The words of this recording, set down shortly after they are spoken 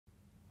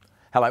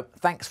Hello,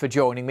 thanks for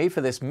joining me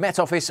for this Met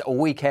Office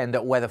weekend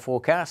weather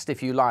forecast.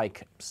 If you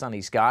like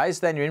sunny skies,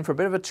 then you're in for a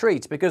bit of a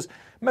treat because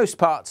most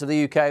parts of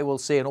the UK will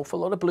see an awful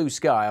lot of blue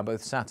sky on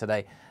both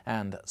Saturday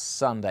and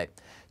Sunday.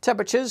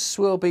 Temperatures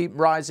will be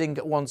rising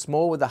once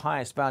more with the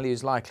highest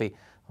values likely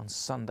on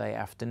Sunday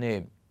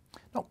afternoon.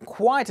 Not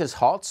quite as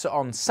hot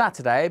on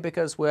Saturday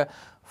because we're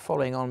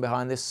following on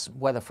behind this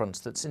weather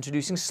front that's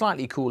introducing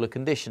slightly cooler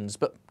conditions,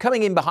 but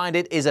coming in behind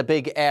it is a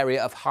big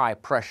area of high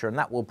pressure, and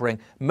that will bring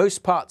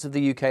most parts of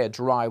the UK a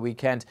dry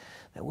weekend.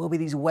 There will be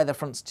these weather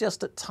fronts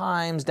just at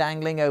times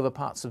dangling over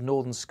parts of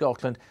northern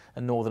Scotland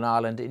and Northern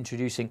Ireland,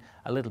 introducing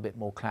a little bit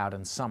more cloud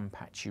and some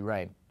patchy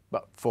rain.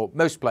 But for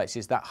most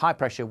places, that high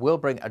pressure will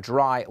bring a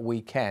dry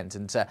weekend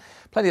and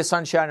plenty of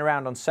sunshine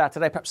around on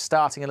Saturday, perhaps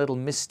starting a little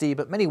misty,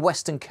 but many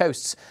western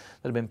coasts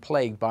that have been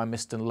plagued by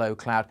mist and low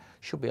cloud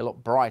should be a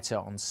lot brighter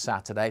on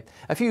Saturday.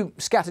 A few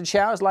scattered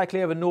showers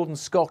likely over northern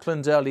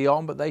Scotland early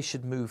on, but they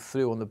should move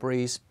through on the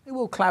breeze. It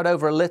will cloud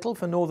over a little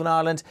for Northern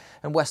Ireland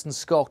and western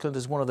Scotland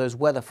as one of those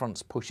weather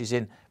fronts pushes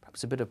in.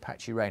 Perhaps a bit of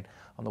patchy rain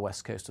on the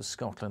west coast of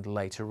Scotland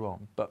later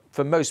on. But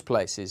for most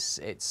places,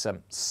 it's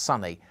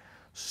sunny.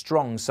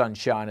 Strong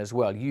sunshine as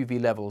well.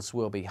 UV levels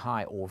will be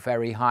high or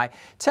very high.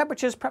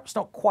 Temperatures perhaps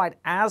not quite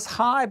as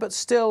high, but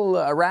still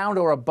around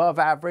or above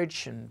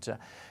average, and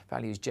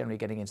values generally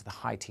getting into the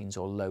high teens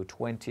or low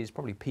 20s,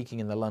 probably peaking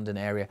in the London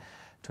area.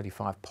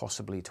 25,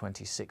 possibly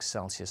 26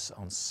 Celsius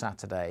on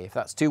Saturday. If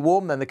that's too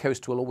warm, then the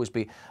coast will always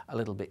be a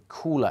little bit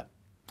cooler.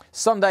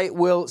 Sunday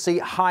will see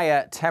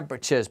higher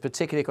temperatures,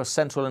 particularly across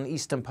central and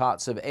eastern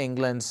parts of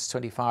England.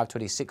 25,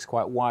 26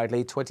 quite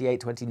widely, 28,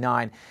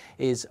 29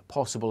 is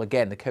possible.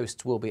 Again, the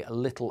coast will be a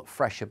little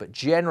fresher, but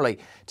generally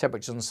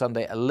temperatures on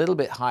Sunday a little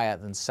bit higher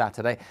than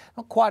Saturday.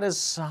 Not quite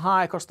as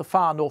high across the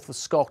far north of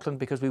Scotland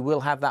because we will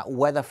have that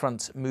weather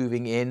front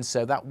moving in,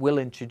 so that will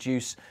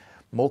introduce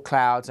more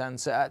clouds and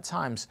at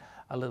times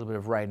a little bit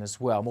of rain as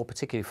well, more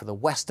particularly for the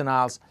Western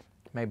Isles,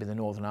 maybe the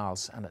Northern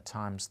Isles and at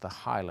times the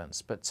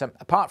Highlands. But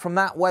apart from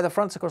that, weather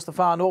fronts across the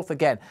far north,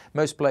 again,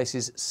 most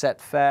places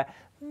set fair.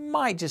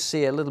 Might just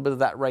see a little bit of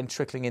that rain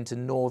trickling into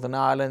Northern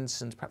Ireland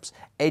and perhaps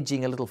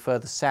edging a little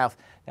further south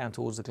down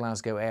towards the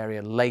Glasgow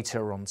area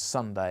later on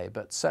Sunday.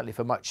 But certainly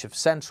for much of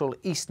central,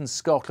 eastern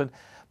Scotland,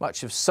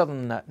 much of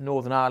southern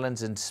Northern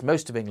Ireland and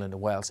most of England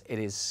and Wales, it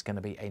is going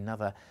to be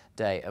another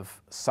day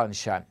of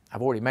sunshine.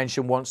 I've already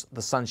mentioned once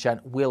the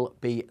sunshine will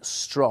be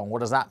strong. What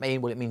does that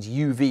mean? Well, it means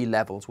UV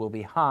levels will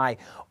be high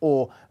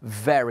or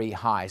very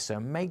high. So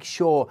make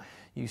sure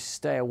you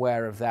stay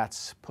aware of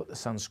that. Put the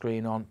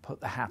sunscreen on,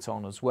 put the hat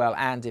on as well.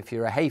 And if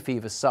you're a hay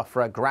fever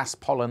sufferer, grass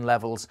pollen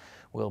levels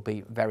will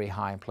be very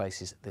high in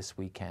places this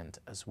weekend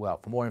as well.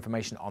 For more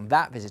information on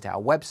that, visit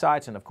our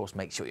website and of course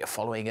make sure you're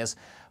following us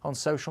on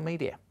social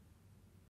media.